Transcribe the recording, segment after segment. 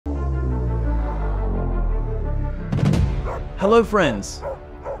Hello friends!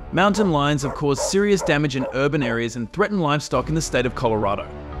 Mountain lions have caused serious damage in urban areas and threaten livestock in the state of Colorado.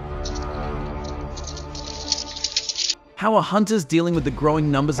 How are hunters dealing with the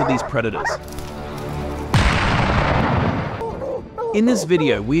growing numbers of these predators? In this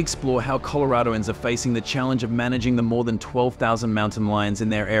video, we explore how Coloradoans are facing the challenge of managing the more than 12,000 mountain lions in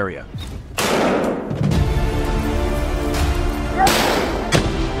their area.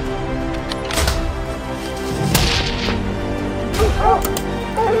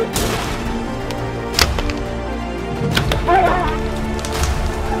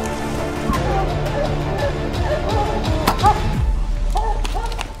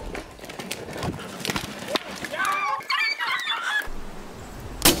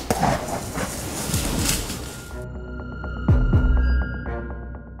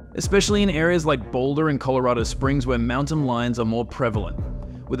 Especially in areas like Boulder and Colorado Springs where mountain lions are more prevalent,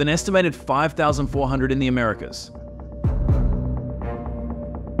 with an estimated 5,400 in the Americas.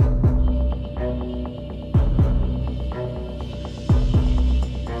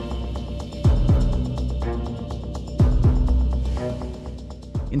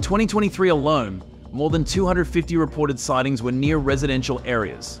 In 2023 alone, more than 250 reported sightings were near residential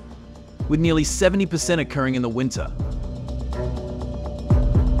areas, with nearly 70% occurring in the winter.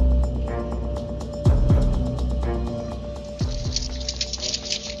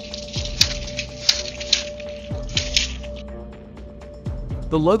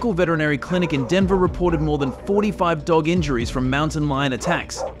 The local veterinary clinic in Denver reported more than 45 dog injuries from mountain lion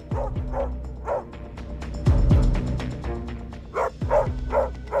attacks.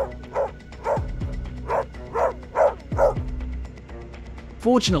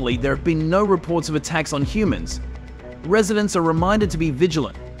 Fortunately, there have been no reports of attacks on humans. Residents are reminded to be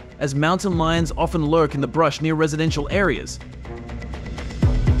vigilant, as mountain lions often lurk in the brush near residential areas.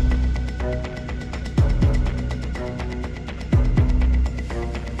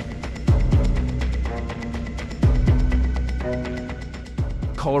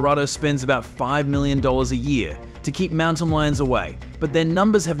 Colorado spends about $5 million a year to keep mountain lions away, but their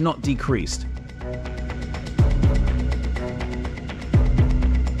numbers have not decreased.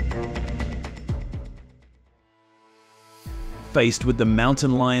 Faced with the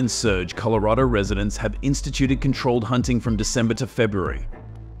mountain lion surge, Colorado residents have instituted controlled hunting from December to February.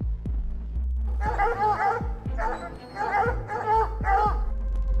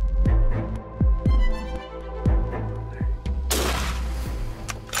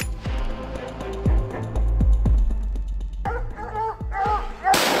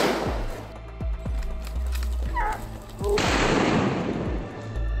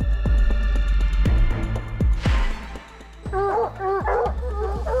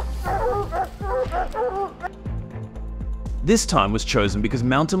 This time was chosen because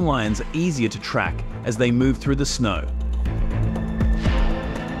mountain lions are easier to track as they move through the snow.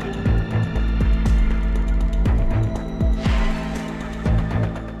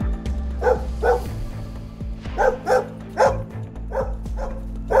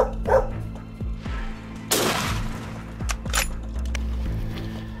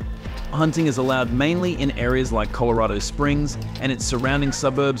 Hunting is allowed mainly in areas like Colorado Springs and its surrounding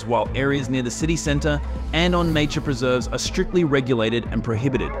suburbs, while areas near the city center and on nature preserves are strictly regulated and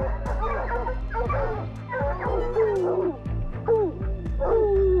prohibited.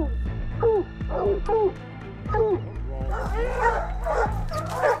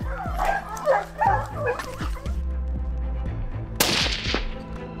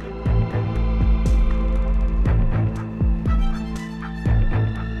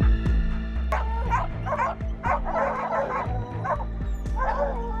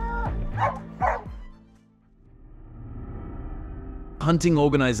 Hunting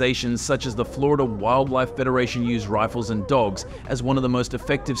organizations such as the Florida Wildlife Federation use rifles and dogs as one of the most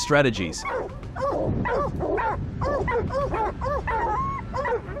effective strategies.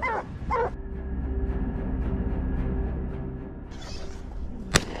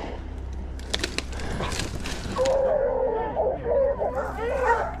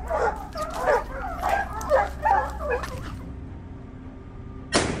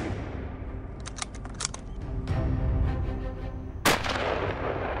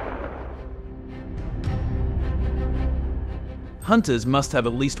 Hunters must have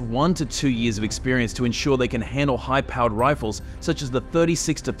at least 1 to 2 years of experience to ensure they can handle high-powered rifles such as the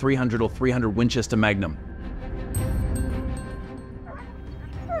 36-300 or 300 Winchester Magnum.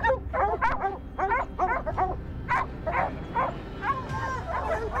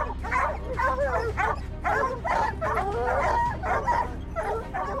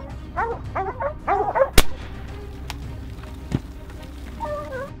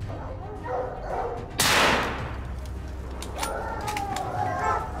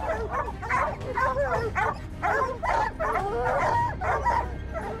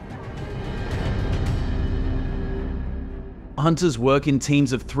 Hunters work in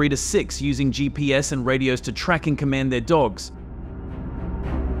teams of 3 to 6 using GPS and radios to track and command their dogs.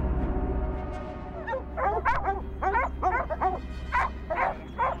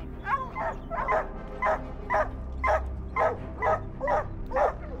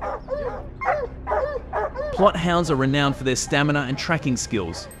 Plot hounds are renowned for their stamina and tracking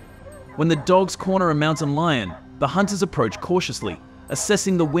skills. When the dogs corner a mountain lion, the hunters approach cautiously,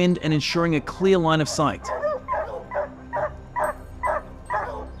 assessing the wind and ensuring a clear line of sight.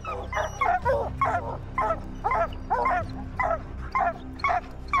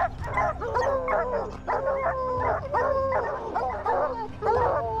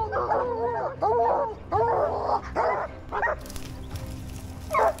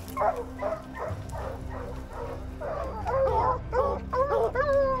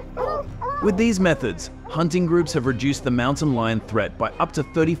 With these methods, hunting groups have reduced the mountain lion threat by up to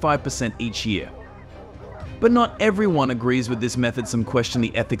 35% each year. But not everyone agrees with this method. Some question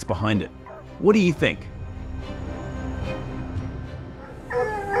the ethics behind it. What do you think?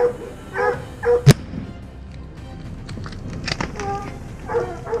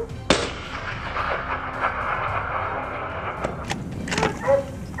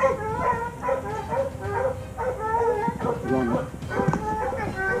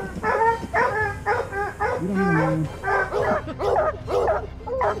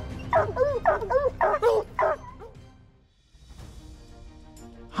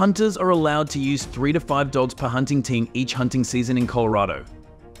 Hunters are allowed to use 3 to 5 dogs per hunting team each hunting season in Colorado.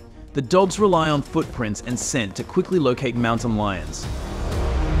 The dogs rely on footprints and scent to quickly locate mountain lions.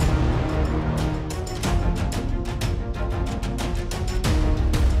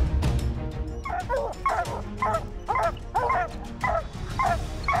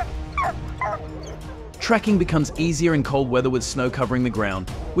 Tracking becomes easier in cold weather with snow covering the ground,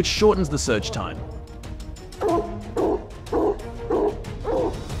 which shortens the search time.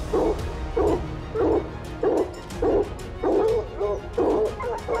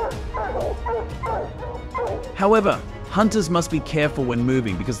 However, hunters must be careful when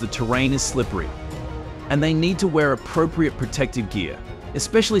moving because the terrain is slippery, and they need to wear appropriate protective gear,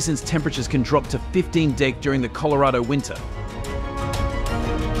 especially since temperatures can drop to 15 degrees during the Colorado winter.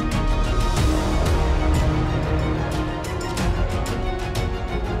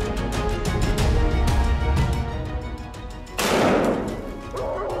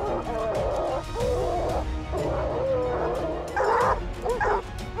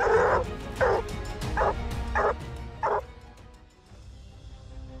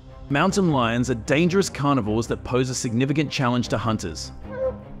 Mountain lions are dangerous carnivores that pose a significant challenge to hunters.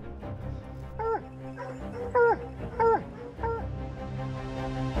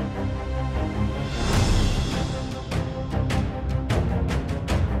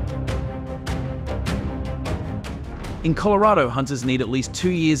 In Colorado, hunters need at least 2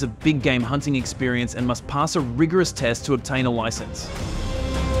 years of big game hunting experience and must pass a rigorous test to obtain a license.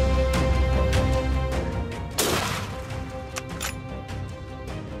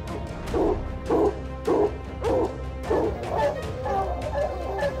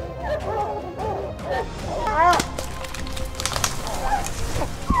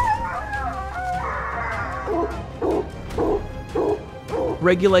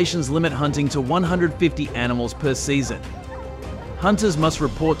 Regulations limit hunting to 150 animals per season. Hunters must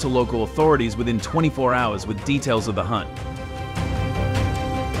report to local authorities within 24 hours with details of the hunt.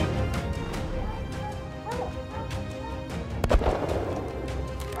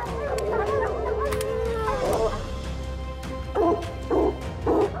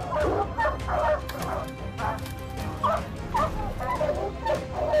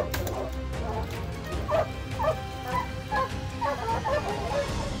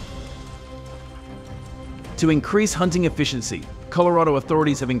 To increase hunting efficiency, Colorado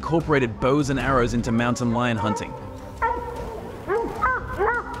authorities have incorporated bows and arrows into mountain lion hunting.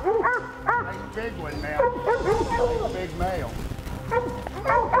 Big one, man. Big male.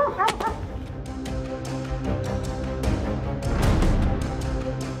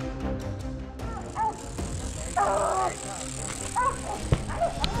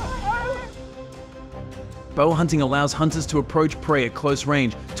 Bow hunting allows hunters to approach prey at close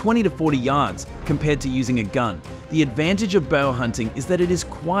range, 20 to 40 yards, compared to using a gun. The advantage of bow hunting is that it is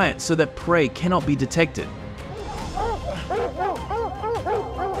quiet so that prey cannot be detected.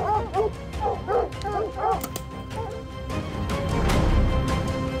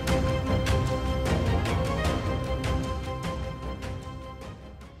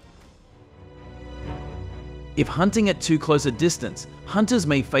 If hunting at too close a distance, hunters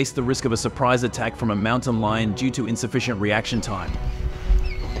may face the risk of a surprise attack from a mountain lion due to insufficient reaction time.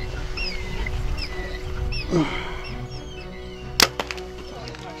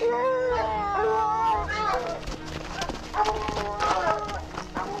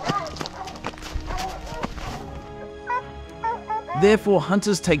 Therefore,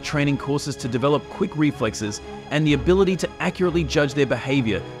 hunters take training courses to develop quick reflexes and the ability to accurately judge their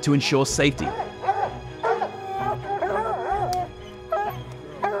behavior to ensure safety.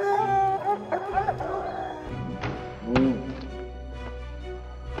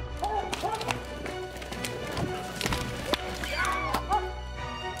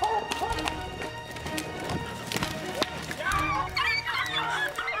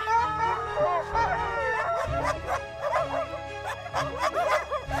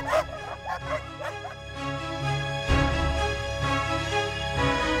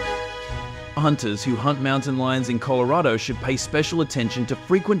 Hunters who hunt mountain lions in Colorado should pay special attention to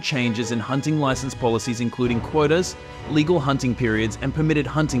frequent changes in hunting license policies, including quotas, legal hunting periods, and permitted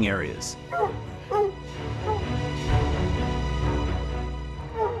hunting areas.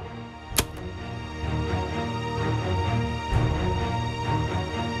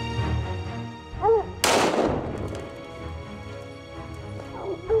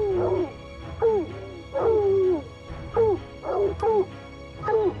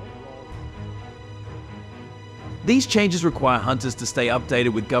 These changes require hunters to stay updated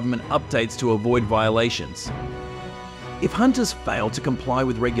with government updates to avoid violations. If hunters fail to comply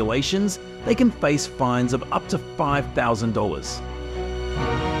with regulations, they can face fines of up to $5,000.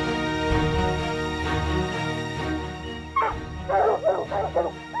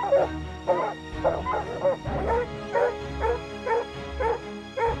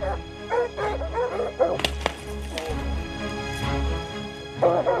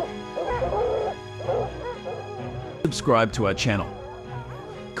 Subscribe to our channel.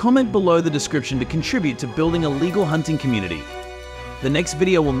 Comment below the description to contribute to building a legal hunting community. The next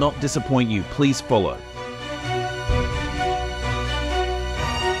video will not disappoint you. Please follow.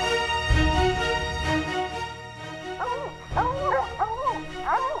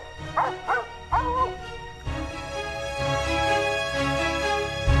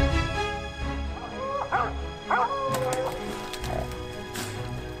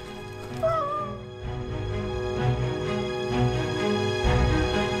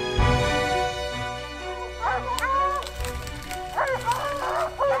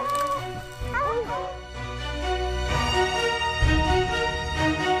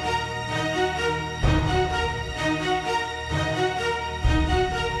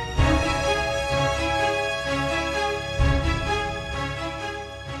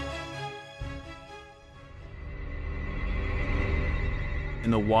 In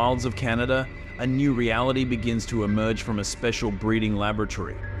the wilds of Canada, a new reality begins to emerge from a special breeding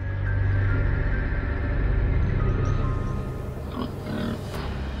laboratory.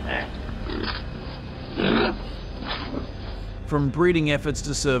 From breeding efforts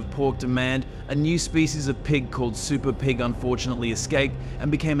to serve pork demand, a new species of pig called super pig unfortunately escaped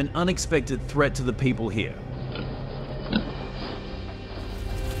and became an unexpected threat to the people here.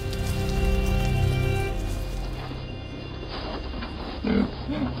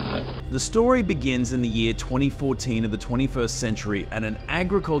 The story begins in the year 2014 of the 21st century at an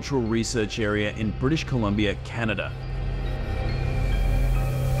agricultural research area in British Columbia, Canada.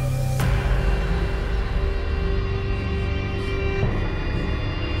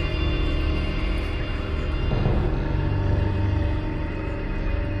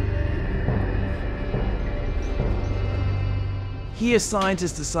 Here,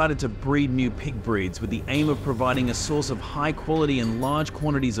 scientists decided to breed new pig breeds with the aim of providing a source of high quality and large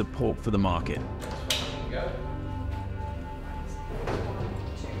quantities of pork for the market.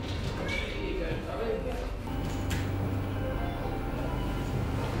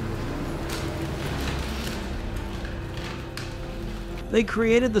 They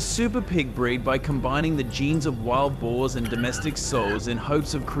created the super pig breed by combining the genes of wild boars and domestic sows in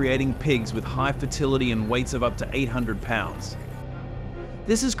hopes of creating pigs with high fertility and weights of up to 800 pounds.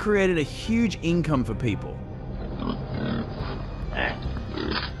 This has created a huge income for people.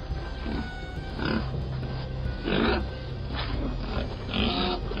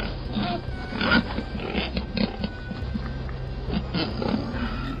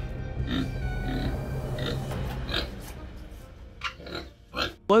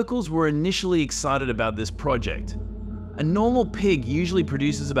 Locals were initially excited about this project. A normal pig usually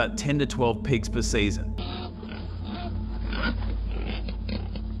produces about 10 to 12 pigs per season.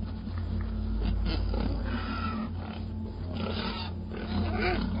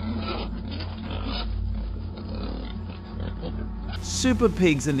 Super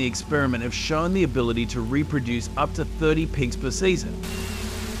pigs in the experiment have shown the ability to reproduce up to 30 pigs per season.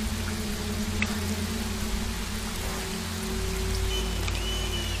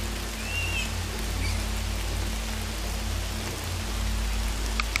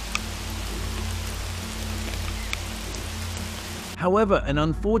 However, an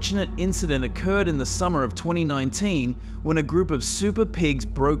unfortunate incident occurred in the summer of 2019 when a group of super pigs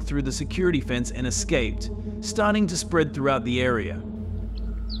broke through the security fence and escaped, starting to spread throughout the area.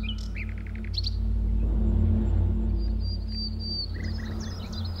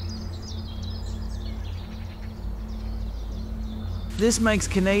 This makes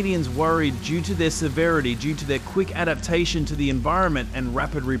Canadians worried due to their severity due to their quick adaptation to the environment and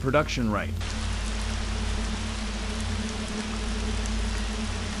rapid reproduction rate.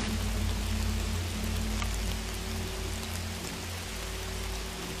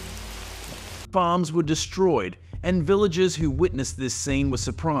 Farms were destroyed, and villagers who witnessed this scene were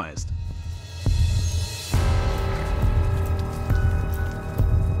surprised.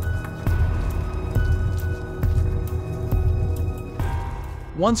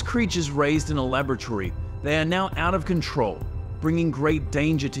 Once creatures raised in a laboratory, they are now out of control, bringing great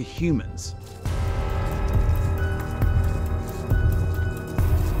danger to humans.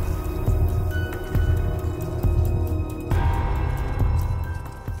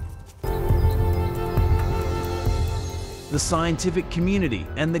 The scientific community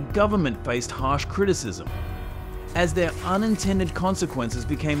and the government faced harsh criticism, as their unintended consequences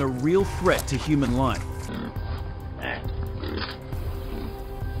became a real threat to human life.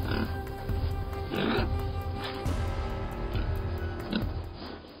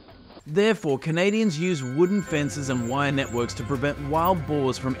 Therefore, Canadians use wooden fences and wire networks to prevent wild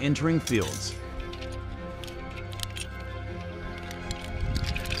boars from entering fields.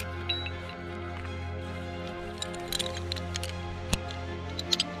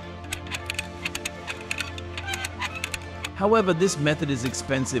 However, this method is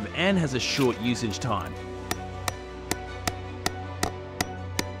expensive and has a short usage time.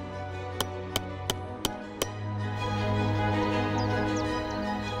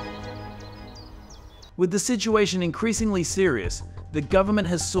 With the situation increasingly serious, the government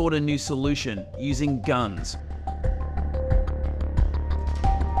has sought a new solution using guns.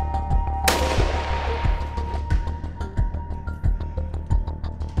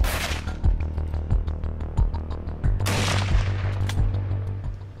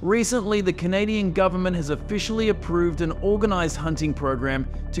 Recently, the Canadian government has officially approved an organised hunting program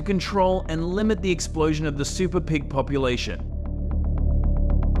to control and limit the explosion of the super pig population.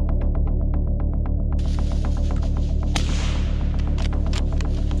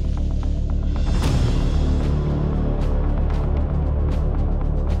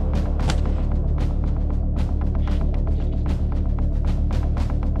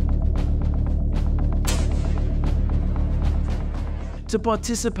 To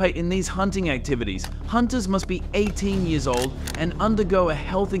participate in these hunting activities, hunters must be 18 years old and undergo a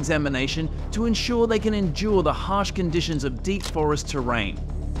health examination to ensure they can endure the harsh conditions of deep forest terrain.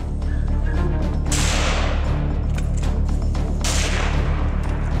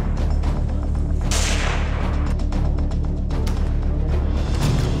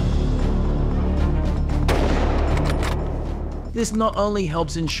 This not only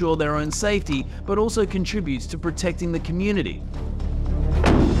helps ensure their own safety, but also contributes to protecting the community.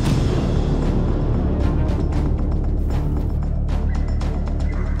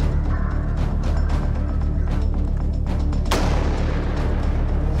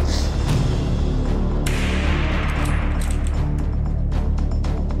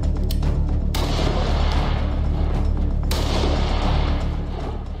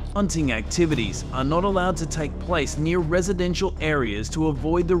 Hunting activities are not allowed to take place near residential areas to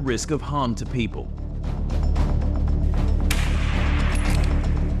avoid the risk of harm to people.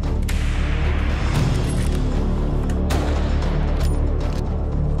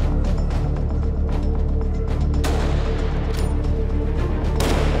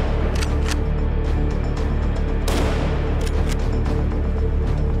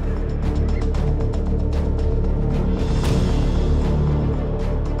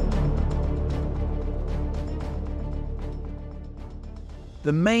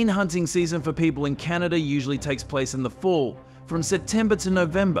 The main hunting season for people in Canada usually takes place in the fall, from September to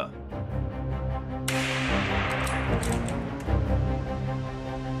November.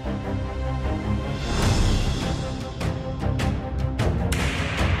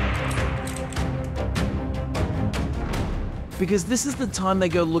 Because this is the time they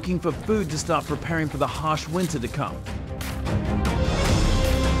go looking for food to start preparing for the harsh winter to come.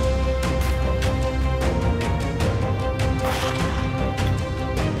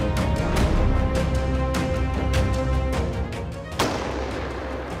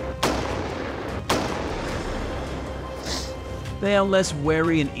 They are less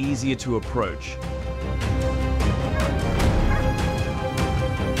wary and easier to approach.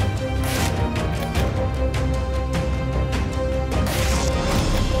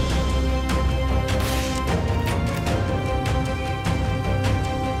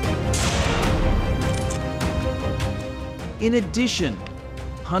 In addition,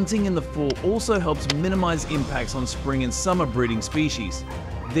 hunting in the fall also helps minimize impacts on spring and summer breeding species,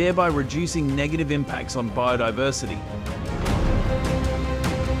 thereby reducing negative impacts on biodiversity.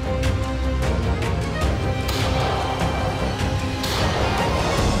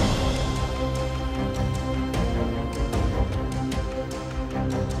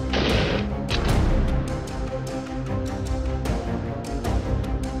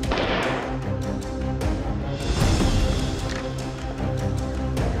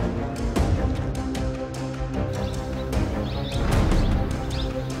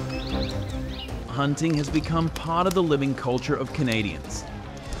 Hunting has become part of the living culture of Canadians.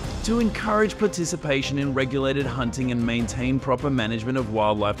 To encourage participation in regulated hunting and maintain proper management of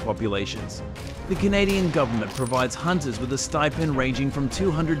wildlife populations, the Canadian government provides hunters with a stipend ranging from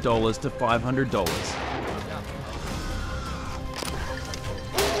 $200 to $500.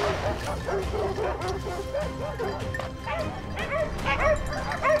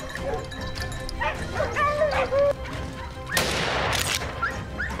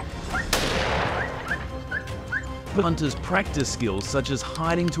 Hunters practice skills such as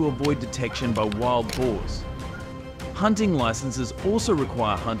hiding to avoid detection by wild boars. Hunting licenses also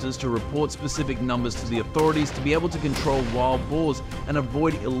require hunters to report specific numbers to the authorities to be able to control wild boars and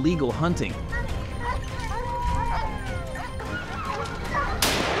avoid illegal hunting.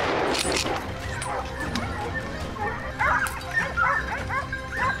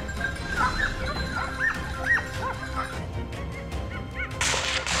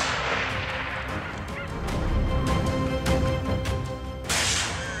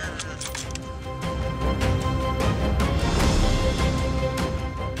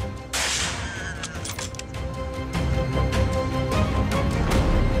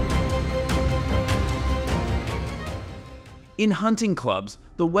 In hunting clubs,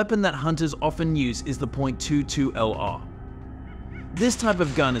 the weapon that hunters often use is the .22 LR. This type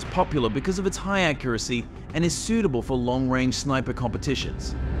of gun is popular because of its high accuracy and is suitable for long-range sniper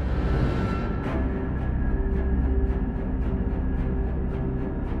competitions.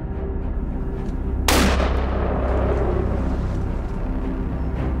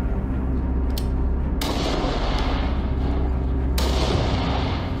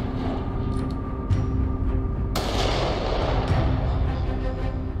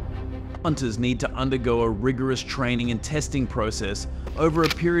 Hunters need to undergo a rigorous training and testing process over a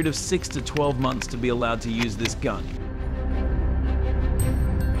period of 6 to 12 months to be allowed to use this gun.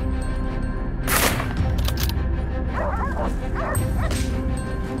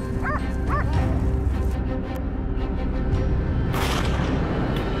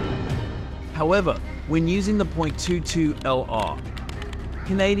 However, when using the .22 LR,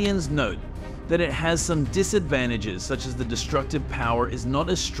 Canadians note that it has some disadvantages, such as the destructive power is not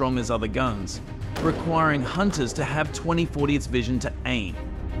as strong as other guns, requiring hunters to have 20/40 vision to aim.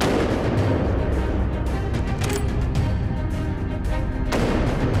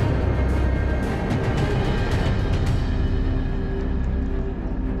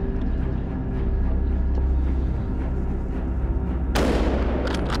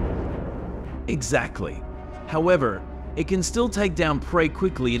 Exactly. However, it can still take down prey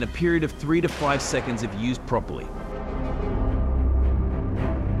quickly in a period of 3 to 5 seconds if used properly.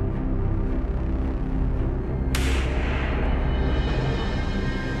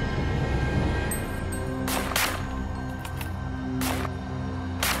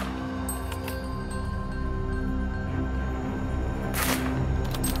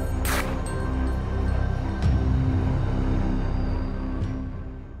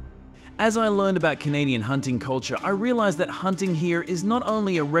 As I learned about Canadian hunting culture, I realized that hunting here is not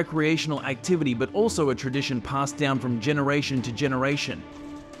only a recreational activity but also a tradition passed down from generation to generation.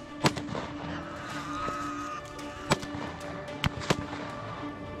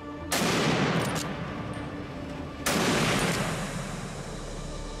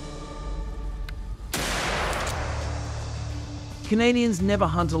 Canadians never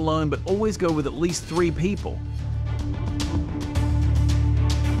hunt alone but always go with at least 3 people.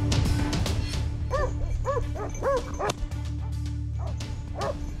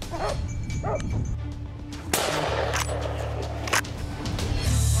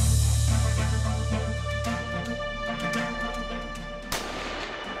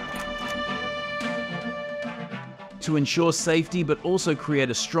 To ensure safety but also create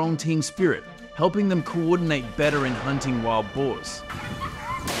a strong team spirit, helping them coordinate better in hunting wild boars.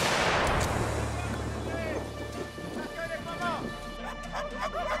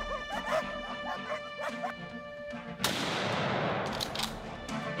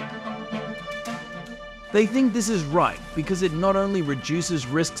 They think this is right because it not only reduces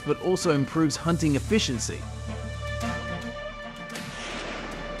risks but also improves hunting efficiency.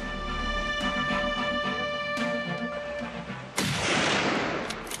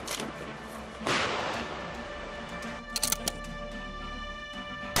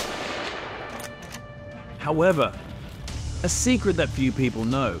 However, a secret that few people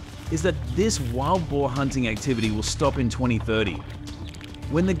know is that this wild boar hunting activity will stop in 2030,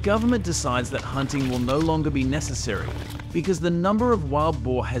 when the government decides that hunting will no longer be necessary because the number of wild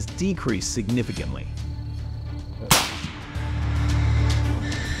boar has decreased significantly.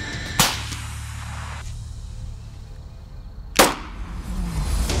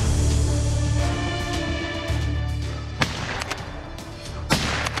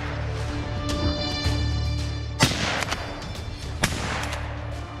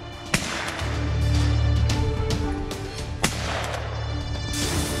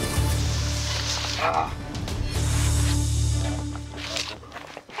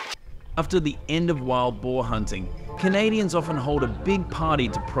 After the end of wild boar hunting, Canadians often hold a big party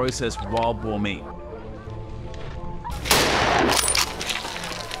to process wild boar meat.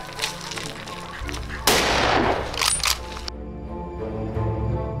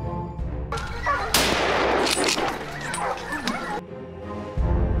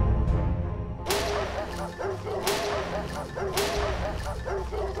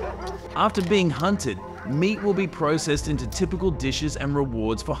 After being hunted, meat will be processed into typical dishes and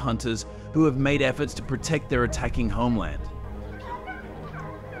rewards for hunters who have made efforts to protect their attacking homeland.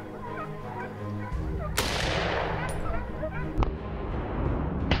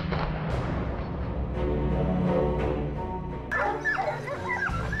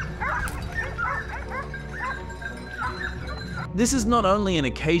 This is not only an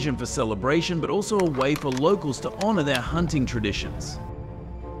occasion for celebration, but also a way for locals to honor their hunting traditions.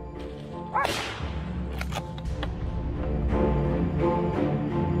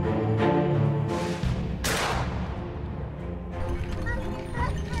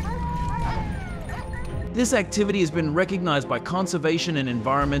 This activity has been recognized by conservation and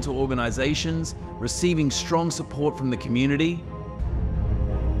environmental organizations, receiving strong support from the community.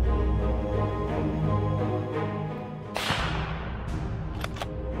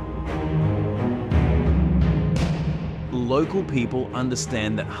 Local people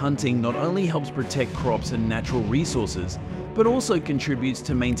understand that hunting not only helps protect crops and natural resources, but also contributes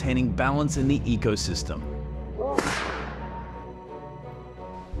to maintaining balance in the ecosystem.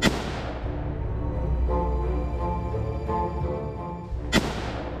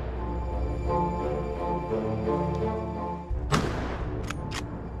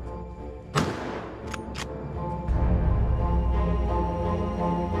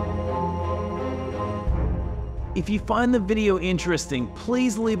 If you find the video interesting,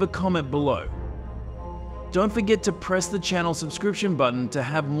 please leave a comment below. Don't forget to press the channel subscription button to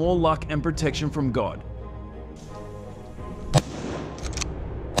have more luck and protection from God.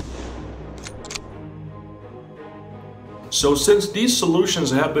 So since these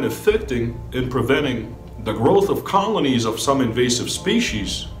solutions have been effective in preventing the growth of colonies of some invasive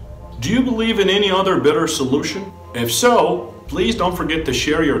species, do you believe in any other better solution? If so, please don't forget to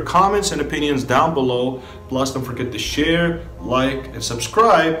share your comments and opinions down below. Plus, don't forget to share, like, and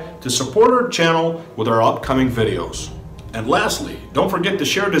subscribe to support our channel with our upcoming videos. And lastly, don't forget to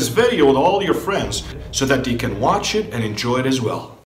share this video with all your friends so that they can watch it and enjoy it as well.